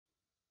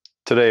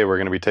Today we're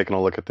going to be taking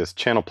a look at this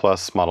Channel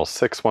Plus Model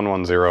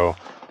 6110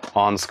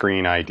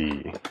 on-screen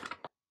ID.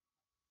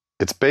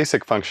 Its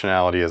basic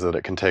functionality is that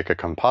it can take a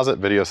composite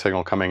video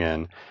signal coming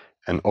in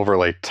and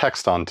overlay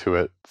text onto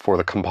it for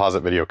the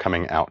composite video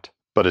coming out.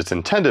 But its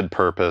intended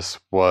purpose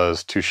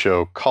was to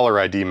show caller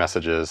ID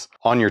messages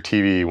on your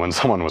TV when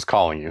someone was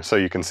calling you. So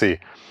you can see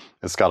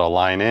it's got a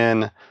line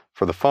in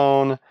for the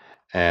phone,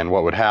 and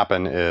what would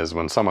happen is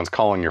when someone's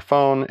calling your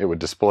phone, it would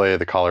display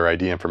the caller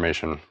ID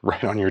information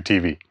right on your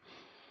TV.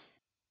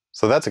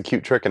 So that's a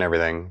cute trick and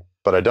everything,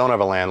 but I don't have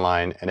a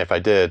landline, and if I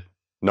did,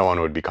 no one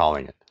would be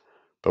calling it.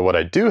 But what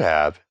I do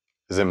have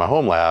is in my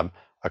home lab,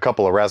 a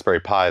couple of Raspberry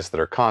Pis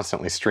that are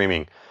constantly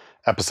streaming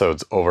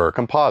episodes over a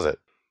composite.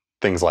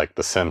 Things like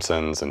The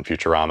Simpsons and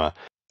Futurama.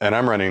 And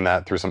I'm running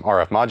that through some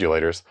RF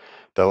modulators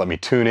that let me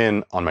tune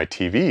in on my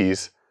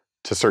TVs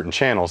to certain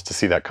channels to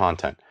see that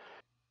content.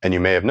 And you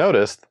may have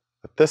noticed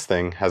that this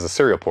thing has a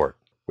serial port,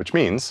 which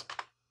means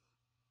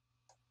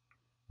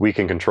we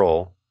can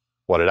control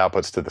what it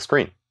outputs to the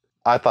screen.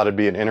 I thought it'd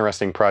be an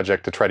interesting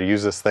project to try to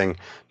use this thing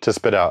to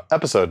spit out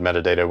episode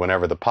metadata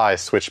whenever the Pi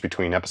switched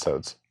between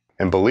episodes.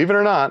 And believe it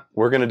or not,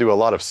 we're going to do a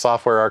lot of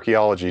software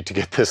archaeology to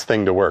get this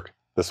thing to work.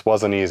 This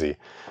wasn't easy.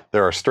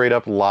 There are straight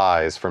up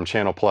lies from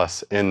Channel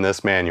Plus in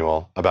this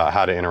manual about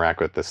how to interact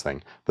with this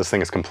thing. This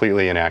thing is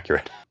completely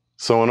inaccurate.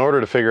 So in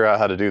order to figure out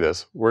how to do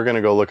this, we're going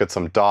to go look at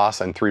some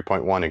DOS and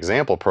 3.1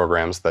 example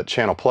programs that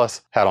Channel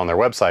Plus had on their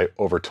website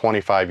over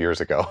 25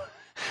 years ago.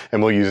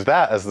 And we'll use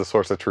that as the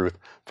source of truth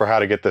for how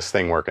to get this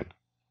thing working.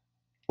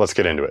 Let's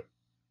get into it.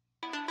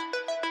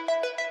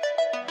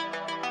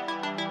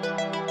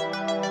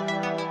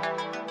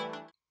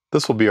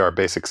 This will be our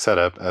basic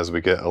setup as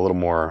we get a little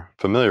more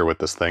familiar with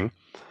this thing.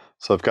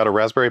 So I've got a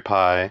Raspberry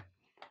Pi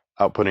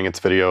outputting its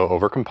video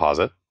over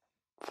composite,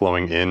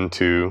 flowing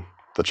into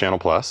the Channel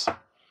Plus,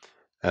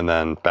 and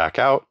then back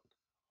out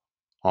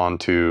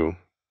onto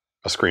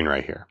a screen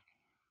right here.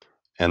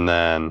 And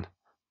then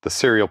the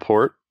serial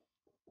port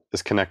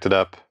is connected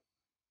up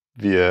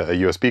via a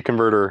USB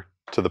converter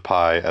to the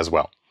Pi as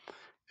well.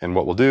 And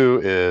what we'll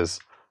do is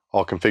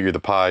I'll configure the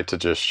Pi to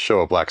just show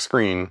a black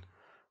screen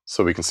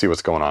so we can see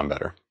what's going on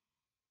better.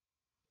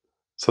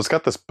 So it's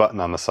got this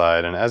button on the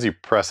side, and as you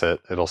press it,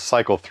 it'll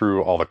cycle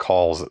through all the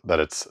calls that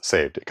it's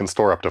saved. It can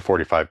store up to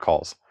 45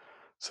 calls.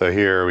 So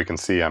here we can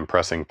see I'm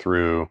pressing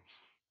through.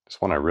 This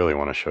one I really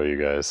want to show you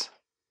guys.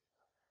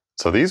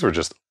 So these were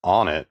just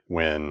on it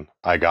when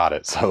I got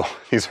it. So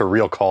these are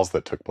real calls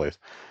that took place.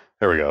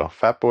 There we go.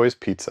 Fat Boys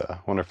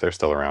Pizza. Wonder if they're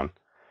still around.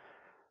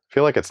 I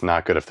feel like it's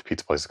not good if the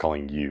pizza place is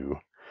calling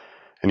you.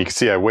 And you can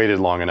see I waited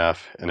long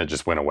enough and it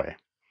just went away.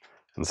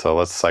 And so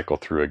let's cycle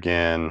through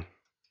again.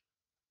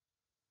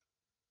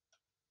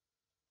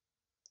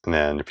 And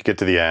then if you get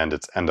to the end,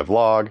 it's end of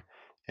log.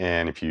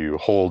 And if you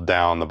hold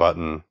down the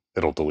button,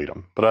 it'll delete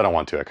them. But I don't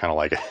want to. I kind of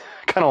like it.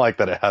 I kind of like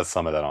that it has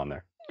some of that on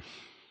there.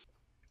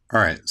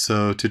 All right,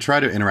 so to try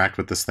to interact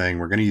with this thing,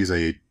 we're going to use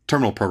a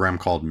terminal program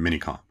called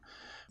Minicom.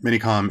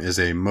 Minicom is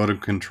a modem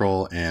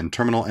control and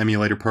terminal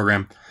emulator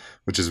program,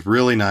 which is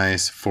really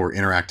nice for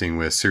interacting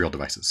with serial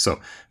devices.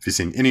 So if you've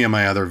seen any of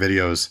my other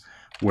videos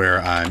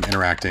where I'm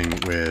interacting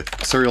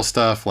with serial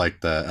stuff like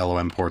the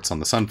LOM ports on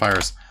the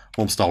Sunfires,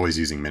 I'm almost always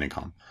using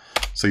Minicom.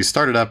 So you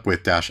start it up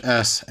with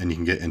 -S and you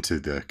can get into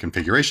the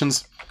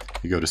configurations.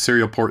 You go to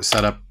serial port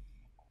setup.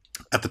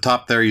 At the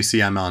top there you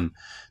see I'm on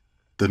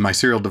my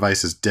serial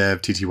device is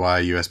dev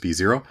TTY USB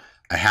 0.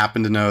 I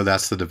happen to know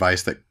that's the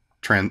device that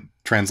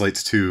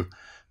translates to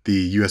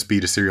the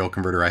USB to serial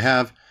converter I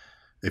have.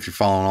 If you're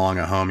following along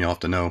at home, you'll have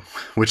to know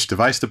which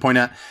device to point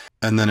at.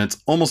 And then it's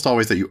almost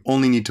always that you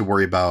only need to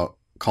worry about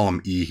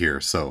column E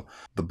here. So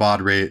the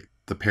baud rate,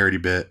 the parity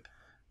bit,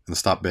 and the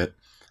stop bit.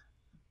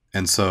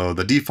 And so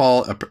the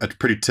default, a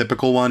pretty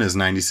typical one, is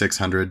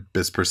 9600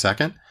 bits per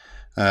second.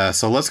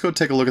 So let's go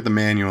take a look at the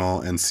manual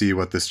and see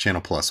what this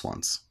Channel Plus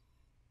wants.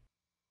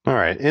 All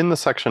right, in the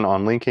section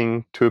on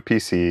linking to a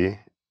PC,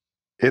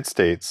 it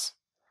states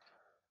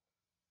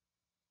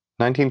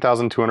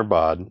 19,200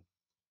 baud,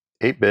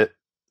 8-bit,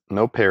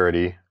 no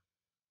parity,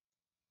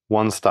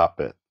 1 stop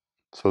bit.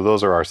 So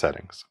those are our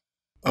settings.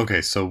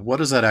 Okay, so what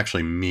does that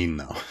actually mean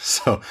though?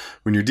 So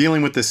when you're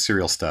dealing with this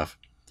serial stuff,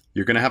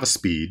 you're going to have a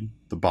speed,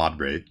 the baud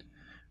rate,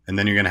 and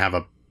then you're going to have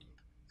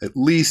at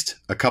least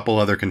a couple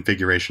other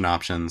configuration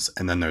options,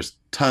 and then there's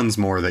tons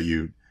more that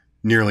you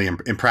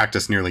in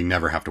practice nearly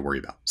never have to worry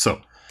about.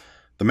 So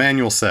the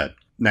manual said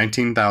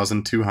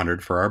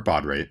 19,200 for our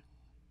baud rate,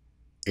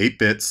 8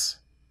 bits,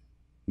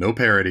 no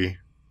parity,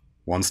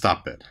 1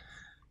 stop bit.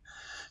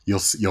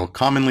 You'll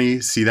commonly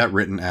see that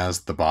written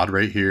as the baud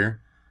rate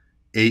here,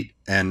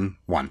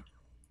 8N1.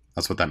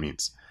 That's what that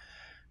means.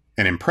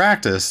 And in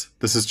practice,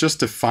 this is just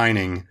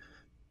defining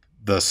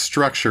the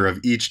structure of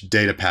each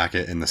data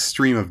packet in the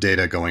stream of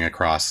data going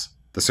across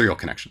the serial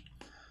connection.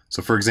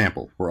 So for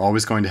example, we're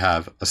always going to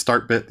have a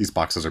start bit. These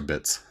boxes are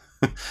bits.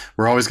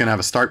 We're always going to have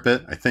a start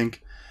bit, I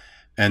think.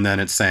 And then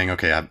it's saying,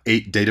 okay, I have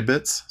 8 data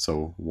bits.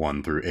 So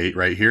 1 through 8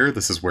 right here.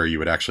 This is where you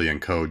would actually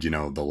encode,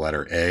 the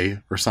letter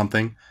A or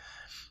something.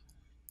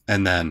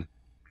 And then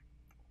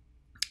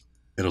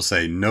it'll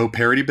say no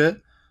parity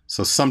bit.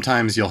 So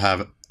sometimes you'll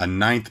have a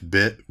 9th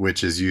bit,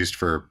 which is used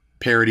for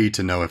parity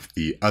to know if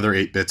the other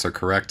 8 bits are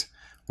correct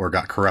or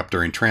got corrupt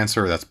during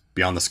transfer. That's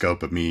beyond the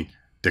scope of me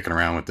dicking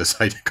around with this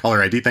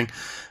caller ID thing.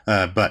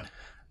 But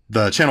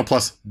the Channel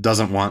Plus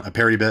doesn't want a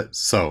parity bit,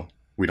 so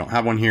we don't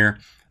have one here.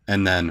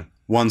 And then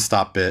 1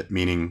 stop bit,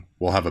 meaning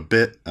we'll have a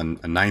bit, a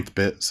 9th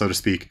bit, so to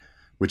speak,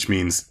 which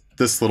means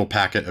this little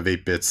packet of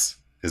 8 bits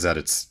is at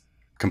its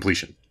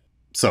completion.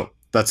 So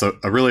that's a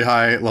really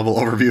high level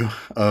overview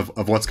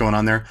of what's going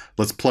on there.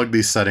 Let's plug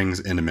these settings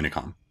into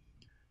Minicom.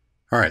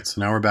 All right,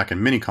 so now we're back in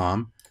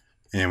Minicom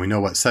and we know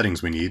what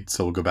settings we need.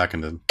 So we'll go back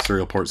into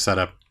serial port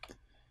setup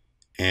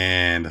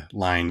and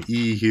line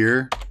E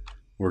here.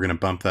 We're gonna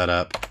bump that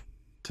up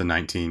to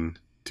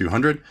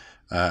 19200.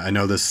 I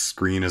know this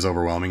screen is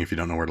overwhelming if you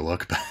don't know where to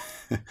look,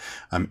 but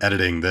I'm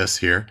editing this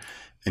here.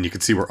 And you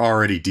can see we're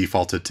already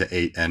defaulted to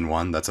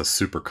 8N1. That's a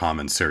super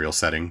common serial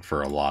setting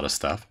for a lot of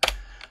stuff.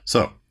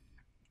 So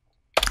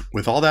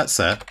with all that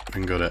set, we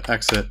can go to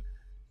exit.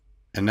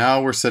 And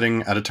now we're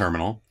sitting at a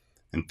terminal.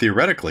 And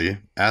theoretically,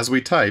 as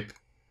we type,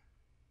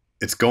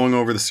 it's going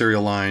over the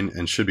serial line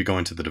and should be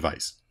going to the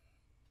device.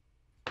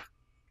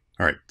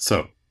 All right,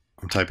 so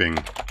I'm typing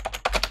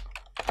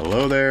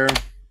hello there.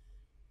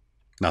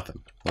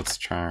 Nothing. Let's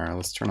turn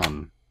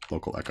on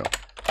local echo.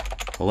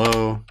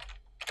 Hello,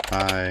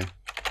 hi,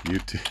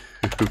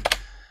 YouTube.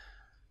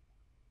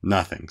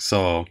 Nothing.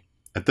 So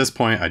at this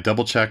point, I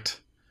double checked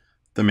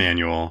the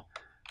manual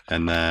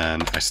and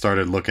then I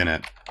started looking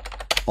at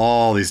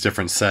all these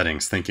different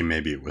settings, thinking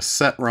maybe it was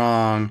set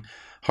wrong.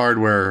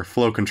 Hardware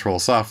flow control,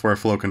 software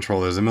flow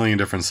control. There's a million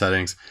different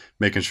settings,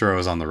 making sure I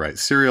was on the right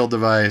serial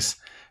device.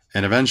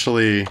 And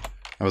eventually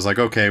I was like,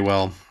 okay,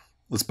 well,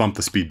 let's bump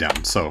the speed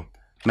down. So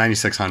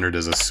 9600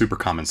 is a super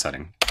common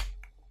setting.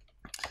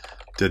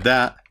 Did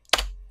that.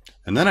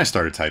 And then I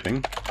started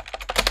typing.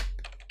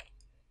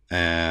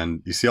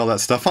 And you see all that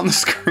stuff on the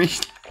screen?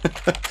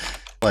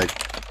 Like,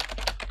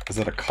 is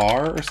that a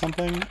car or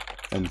something?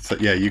 And so,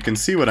 yeah, you can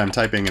see what I'm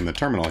typing in the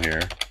terminal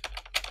here.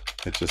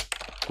 It just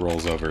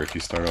rolls over if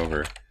you start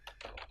over.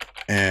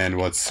 And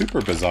what's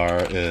super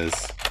bizarre is,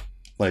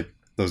 like,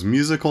 those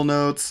musical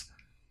notes,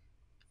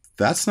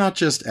 that's not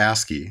just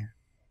ASCII.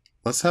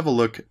 Let's have a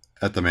look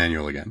at the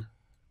manual again.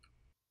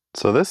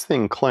 So this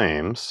thing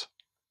claims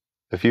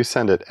if you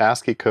send it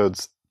ASCII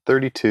codes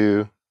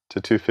 32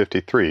 to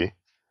 253,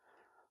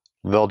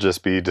 they'll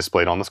just be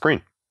displayed on the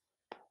screen.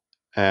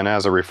 And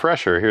as a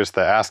refresher, here's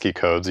the ASCII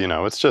codes. You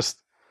know, it's just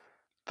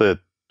the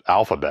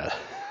alphabet.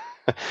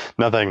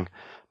 Nothing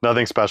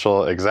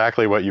special,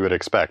 exactly what you would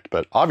expect.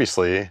 But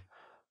obviously,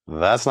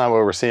 that's not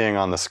what we're seeing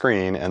on the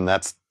screen, and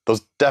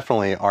those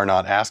definitely are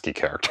not ASCII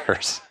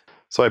characters.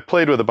 So I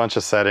played with a bunch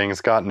of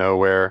settings, got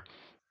nowhere,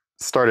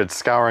 started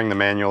scouring the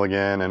manual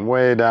again, and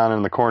way down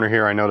in the corner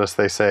here, I noticed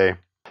they say,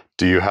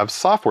 do you have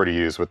software to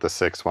use with the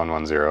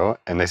 6110?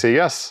 And they say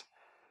yes.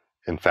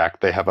 In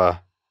fact, they have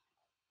a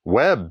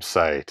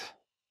website.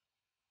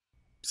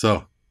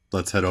 So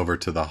let's head over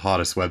to the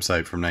hottest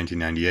website from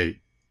 1998,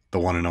 the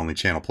one and only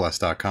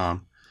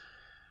channelplus.com.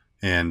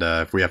 And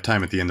if we have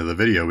time at the end of the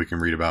video, we can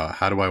read about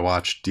how do I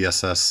watch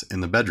DSS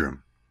in the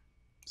bedroom.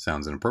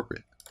 Sounds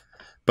inappropriate.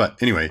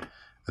 But anyway,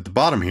 at the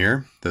bottom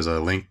here, there's a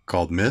link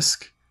called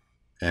MISC,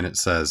 and it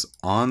says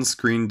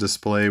on-screen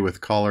display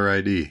with caller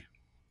ID.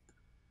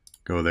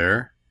 Go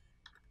there,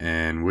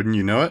 and wouldn't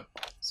you know it?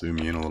 Zoom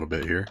in a little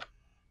bit here.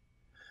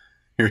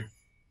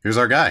 Here's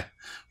our guy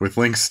with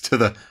links to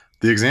the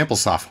example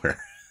software.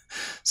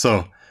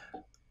 So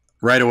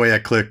right away I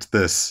clicked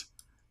this,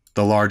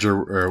 the larger,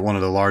 or one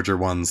of the larger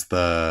ones,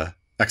 the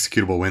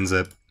executable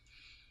WinZip,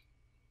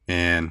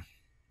 and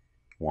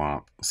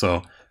womp.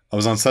 So I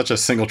was on such a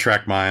single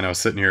track mind. I was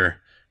sitting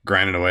here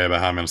grinding away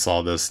about how I'm going to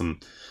solve this,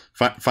 and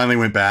finally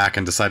went back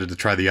and decided to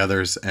try the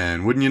others,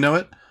 and wouldn't you know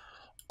it,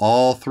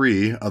 all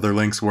 3 other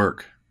links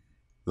work.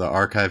 The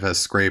archive has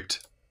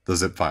scraped the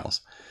zip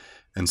files.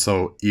 And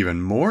so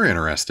even more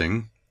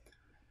interesting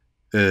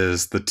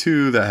is the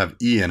 2 that have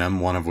E in them,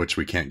 one of which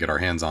we can't get our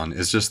hands on,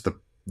 is just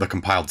the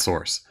compiled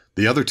source.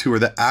 The other 2 are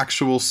the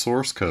actual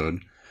source code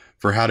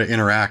for how to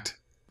interact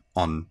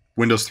on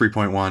Windows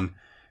 3.1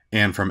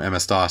 and from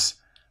MS-DOS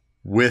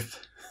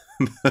with,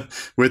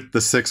 with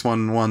the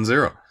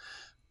 6110,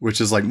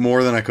 which is like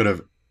more than I could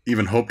have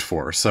even hoped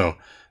for. So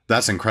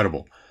that's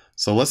incredible.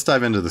 So let's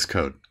dive into this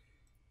code.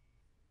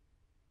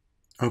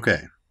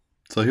 Okay,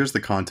 so here's the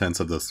contents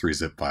of those 3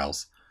 zip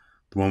files.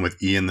 The one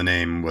with E in the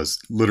name was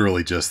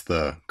literally just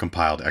the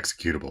compiled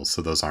executables,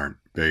 so those aren't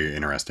very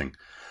interesting.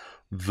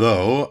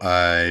 Though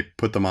I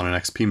put them on an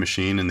XP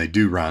machine and they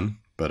do run,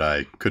 but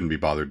I couldn't be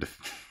bothered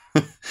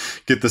to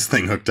get this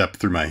thing hooked up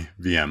through my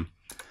VM.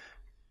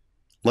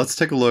 Let's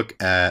take a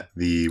look at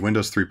the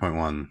Windows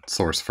 3.1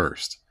 source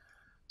first.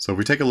 So if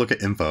we take a look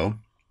at info,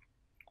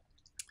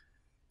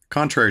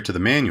 contrary to the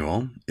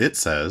manual, it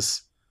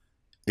says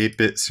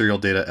 8-bit serial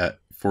data at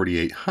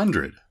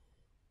 4800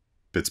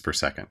 bits per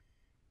second,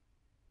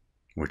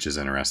 which is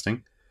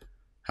interesting.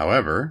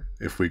 However,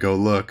 if we go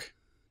look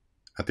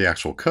at the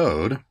actual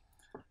code,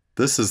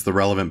 this is the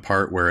relevant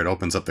part where it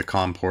opens up the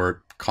COM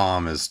port.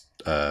 COM is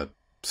a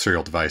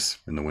serial device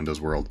in the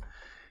Windows world.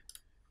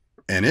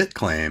 And it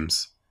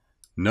claims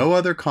no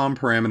other COM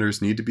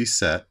parameters need to be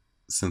set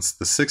since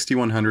the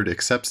 6100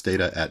 accepts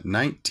data at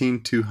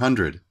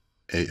 19200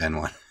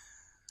 AN1,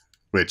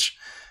 which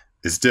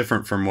is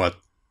different from what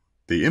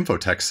the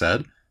infotext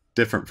said,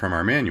 different from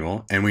our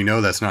manual, and we know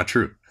that's not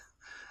true.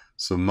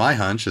 So my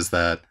hunch is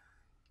that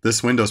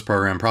this Windows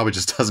program probably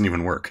just doesn't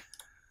even work,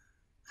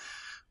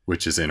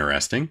 which is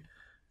interesting.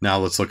 Now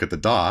let's look at the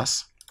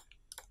DOS.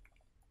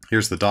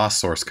 Here's the DOS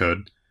source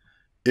code.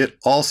 It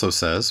also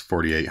says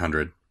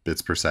 4800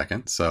 bits per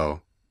second,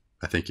 so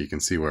I think you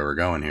can see where we're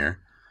going here.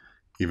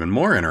 Even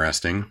more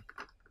interesting,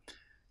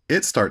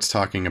 it starts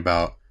talking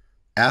about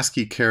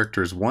ASCII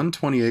characters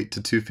 128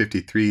 to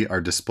 253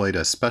 are displayed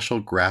as special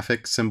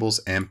graphic symbols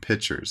and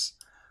pictures.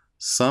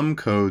 Some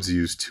codes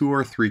use 2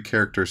 or 3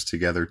 characters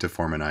together to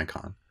form an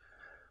icon.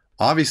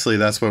 Obviously,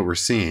 that's what we're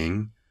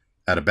seeing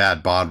at a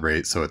bad baud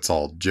rate, so it's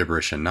all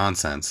gibberish and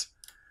nonsense.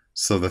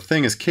 So the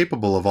thing is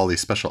capable of all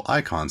these special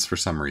icons for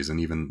some reason,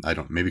 even,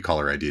 maybe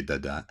caller ID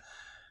did that.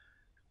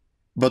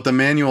 But the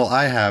manual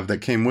I have that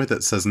came with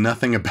it says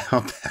nothing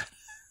about that.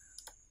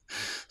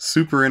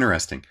 Super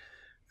interesting.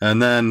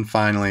 And then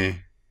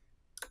finally,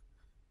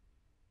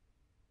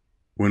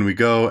 when we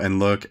go and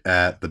look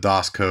at the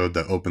DOS code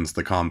that opens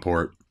the COM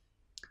port,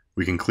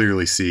 we can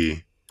clearly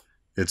see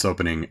it's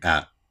opening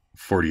at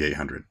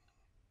 4800.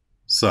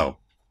 So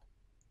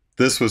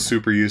this was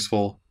super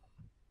useful.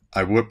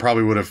 I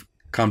probably would have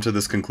come to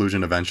this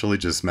conclusion eventually,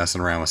 just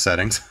messing around with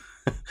settings.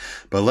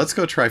 But let's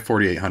go try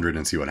 4800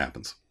 and see what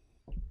happens.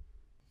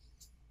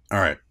 All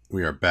right,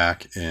 we are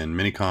back in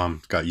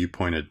Minicom. Got you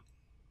pointed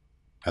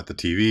at the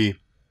TV.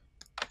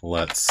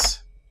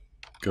 Let's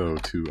go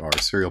to our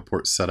serial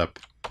port setup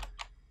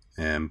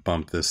and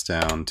bump this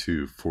down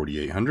to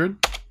 4800.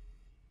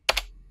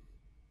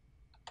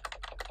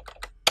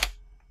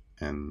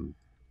 And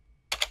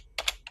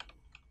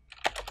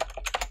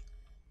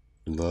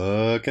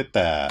look at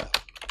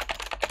that.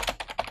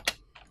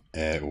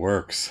 It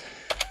works.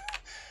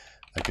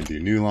 I can do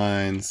new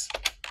lines.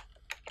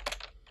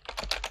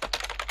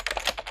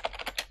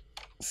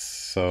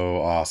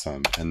 So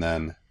awesome. And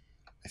then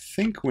I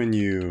think when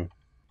you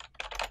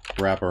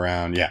wrap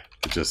around, yeah,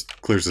 it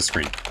just clears the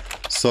screen.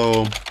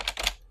 So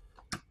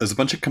there's a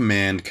bunch of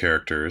command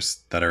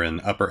characters that are in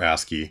upper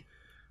ASCII,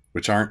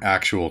 which aren't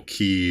actual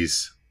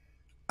keys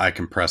I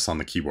can press on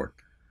the keyboard.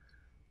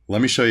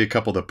 Let me show you a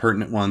couple of the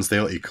pertinent ones. They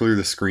let you clear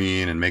the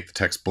screen and make the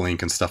text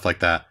blink and stuff like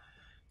that.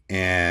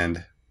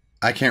 And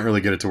I can't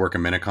really get it to work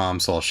in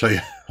Minicom, so I'll show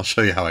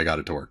you how I got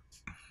it to work.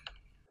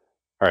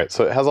 All right,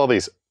 so it has all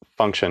these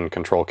function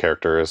control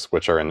characters,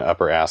 which are in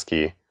upper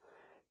ASCII.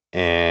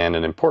 And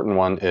an important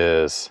one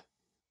is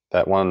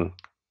that one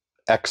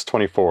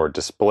X24,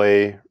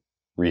 display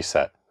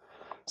reset.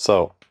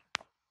 So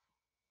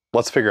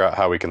let's figure out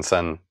how we can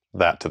send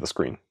that to the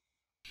screen.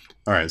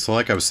 All right, so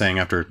like I was saying,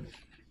 after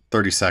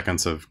 30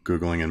 seconds of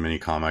Googling in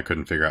Minicom, I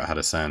couldn't figure out how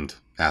to send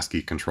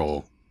ASCII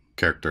control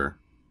character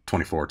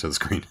 24 to the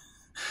screen.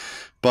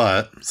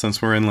 But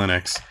since we're in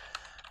Linux,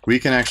 we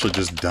can actually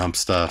just dump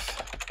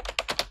stuff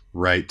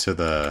right to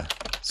the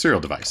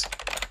serial device.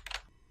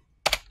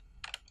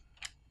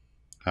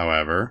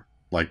 However,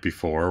 like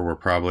before, we're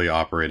probably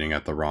operating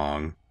at the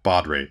wrong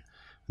baud rate.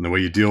 And the way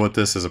you deal with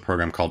this is a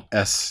program called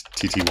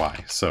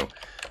STTY. So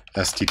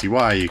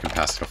STTY, you can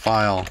pass it a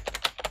file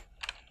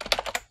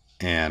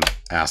and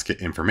ask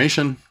it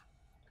information.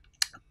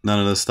 None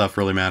of this stuff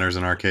really matters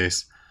in our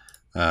case.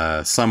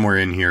 Somewhere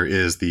in here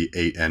is the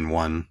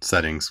 8N1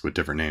 settings with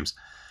different names.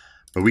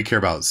 But we care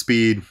about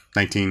speed,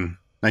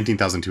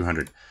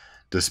 19,200.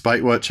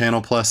 Despite what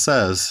Channel Plus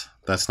says,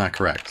 that's not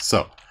correct.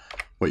 So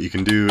what you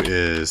can do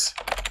is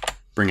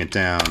bring it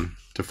down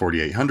to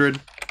 4800.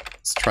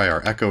 Let's try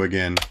our echo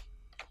again.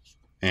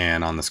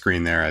 And on the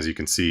screen there, as you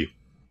can see,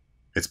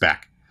 it's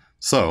back.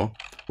 So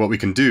what we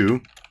can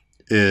do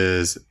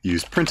is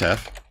use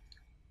printf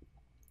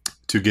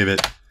to give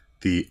it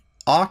the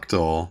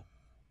octal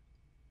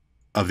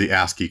of the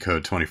ASCII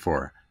code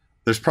 24.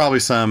 There's probably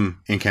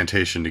some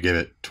incantation to give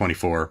it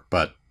 24,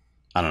 but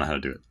I don't know how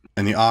to do it.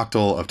 And the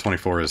octal of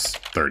 24 is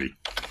 30.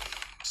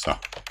 So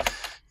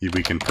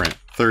we can print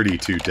 30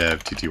 to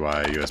dev tty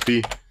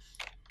USB,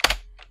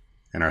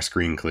 and our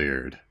screen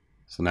cleared.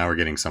 So now we're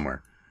getting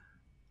somewhere.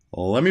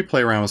 Well, let me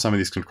play around with some of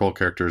these control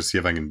characters, see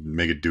if I can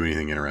make it do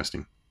anything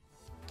interesting.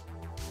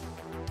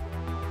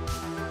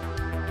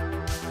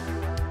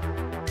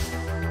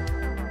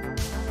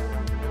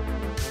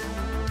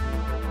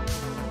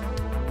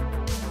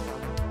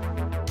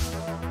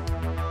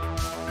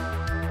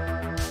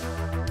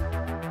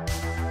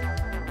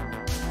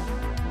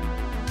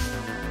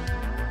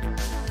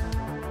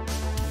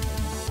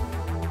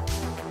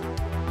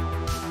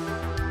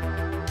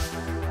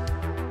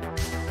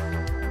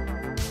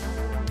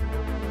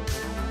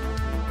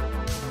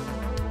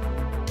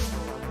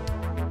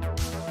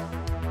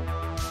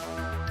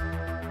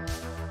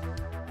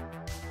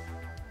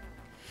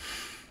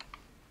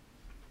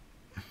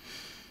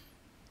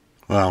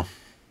 Well,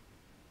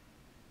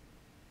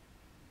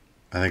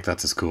 I think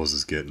that's as cool as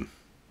it's getting.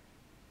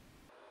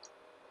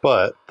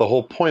 But the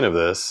whole point of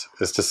this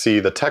is to see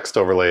the text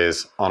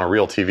overlays on a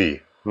real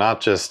TV,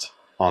 not just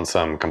on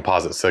some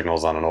composite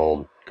signals on an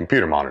old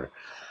computer monitor.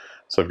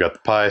 So I've got the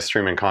Pi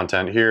streaming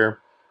content here.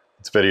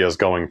 It's videos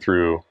going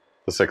through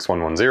the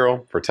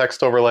 6110 for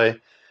text overlay,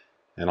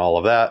 and all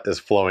of that is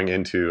flowing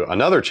into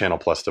another Channel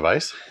Plus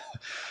device,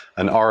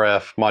 an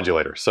RF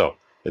modulator. So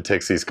it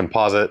takes these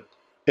composite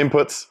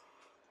inputs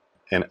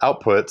and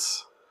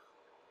outputs,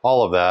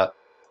 all of that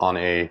on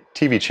a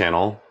TV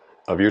channel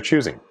of your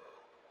choosing.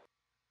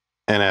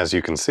 And as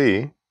you can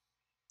see,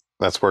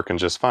 that's working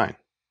just fine.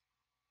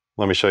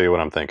 Let me show you what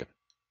I'm thinking.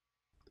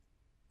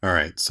 All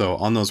right, so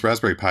on those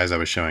Raspberry Pis I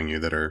was showing you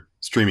that are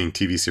streaming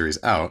TV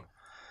series out,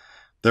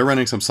 they're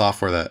running some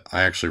software that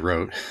I actually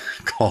wrote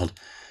called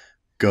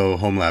Go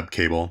Home Lab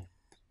Cable.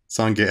 It's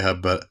on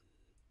GitHub, but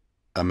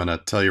I'm going to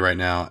tell you right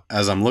now,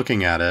 as I'm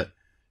looking at it,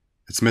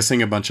 it's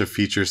missing a bunch of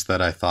features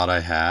that I thought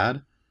I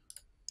had,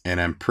 and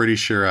I'm pretty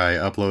sure I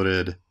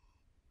uploaded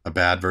a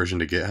bad version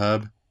to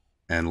GitHub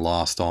and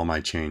lost all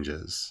my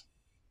changes.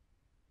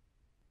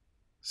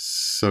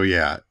 So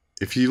yeah,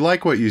 if you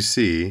like what you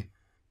see,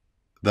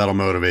 that'll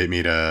motivate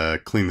me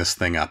to clean this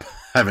thing up.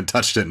 I haven't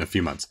touched it in a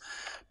few months.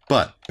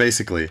 But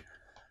basically,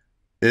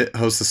 it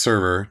hosts a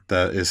server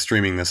that is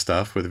streaming this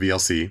stuff with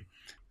VLC.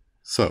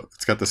 So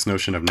it's got this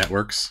notion of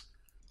networks,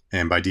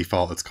 and by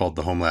default it's called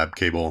the Home Lab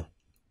Cable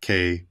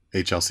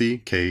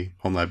KHLC, K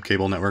Home Lab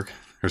Cable Network.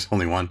 There's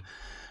only one,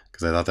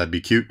 because I thought that'd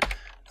be cute.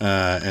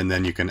 And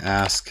then you can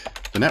ask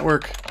the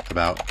network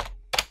about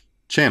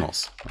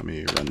channels. Let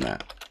me run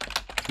that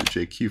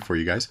through JQ for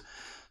you guys.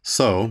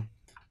 So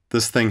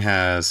this thing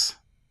has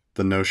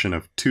the notion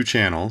of two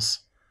channels,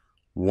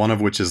 one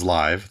of which is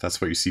live. That's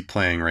what you see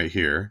playing right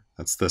here.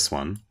 That's this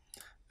one.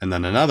 And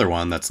then another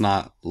one that's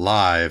not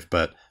live,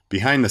 but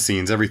behind the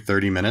scenes, every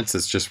 30 minutes,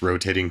 it's just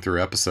rotating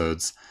through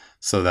episodes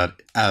so that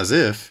as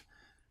if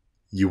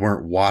you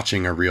weren't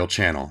watching a real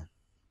channel.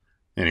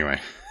 Anyway,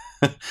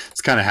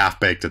 it's kind of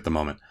half-baked at the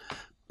moment.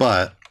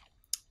 But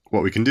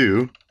what we can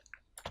do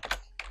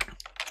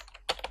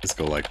is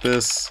go like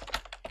this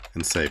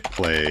and say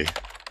play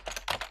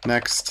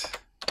next.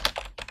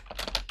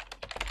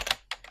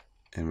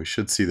 And we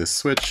should see this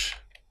switch.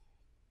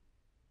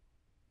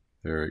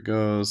 There it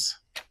goes.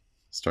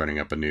 Starting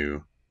up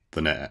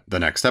the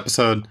next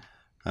episode.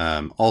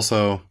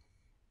 Also,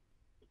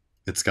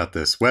 it's got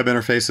this web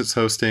interface it's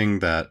hosting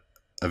that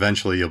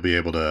eventually you'll be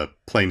able to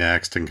play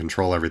next and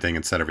control everything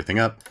and set everything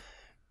up.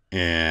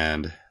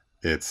 And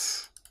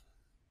it's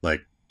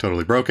like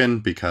totally broken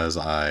because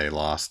I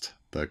lost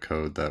the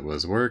code that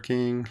was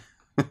working.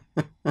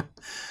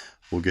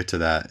 We'll get to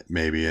that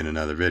maybe in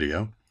another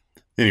video.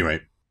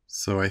 Anyway,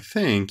 so I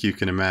think you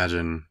can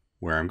imagine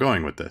where I'm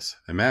going with this.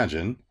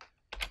 Imagine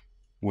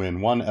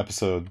when one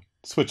episode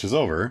switches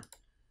over,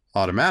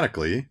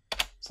 automatically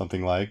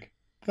something like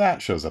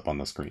that shows up on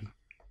the screen.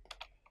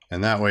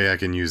 And that way I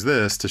can use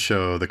this to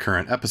show the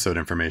current episode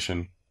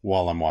information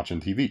while I'm watching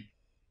TV.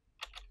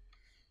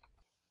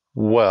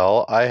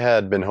 Well, I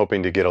had been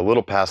hoping to get a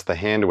little past the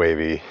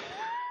hand-wavy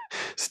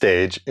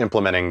stage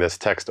implementing this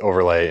text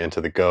overlay into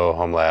the Go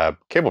Home Lab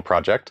Cable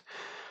project.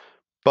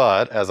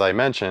 But as I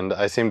mentioned,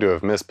 I seem to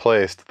have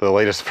misplaced the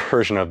latest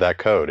version of that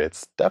code.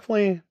 It's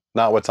definitely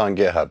not what's on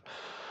GitHub.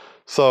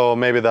 So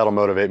maybe that'll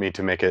motivate me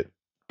to make it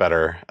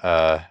better.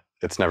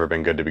 It's never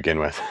been good to begin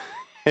with.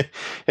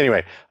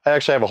 Anyway, I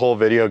actually have a whole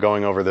video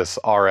going over this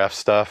RF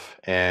stuff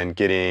and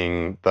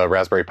getting the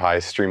Raspberry Pi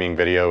streaming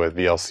video with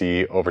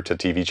VLC over to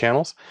TV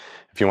channels.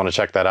 If you want to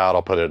check that out,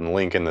 I'll put it in the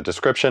link in the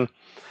description.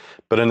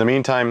 But in the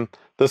meantime,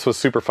 this was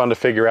super fun to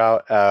figure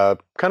out.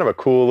 Kind of a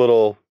cool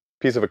little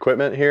piece of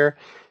equipment here.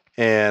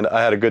 And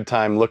I had a good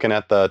time looking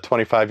at the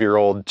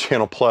 25-year-old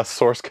Channel Plus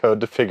source code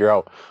to figure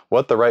out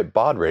what the right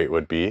baud rate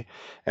would be.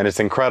 And it's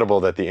incredible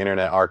that the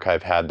Internet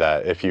Archive had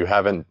that. If you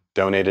haven't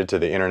donated to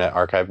the Internet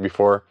Archive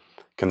before,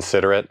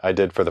 consider it. I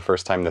did for the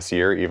first time this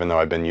year, even though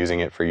I've been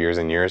using it for years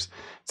and years.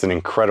 It's an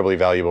incredibly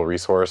valuable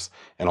resource,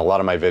 and a lot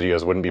of my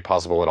videos wouldn't be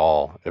possible at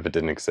all if it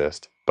didn't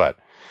exist. But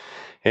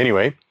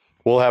anyway,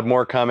 we'll have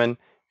more coming,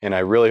 and I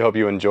really hope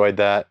you enjoyed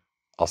that.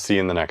 I'll see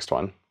you in the next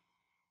one.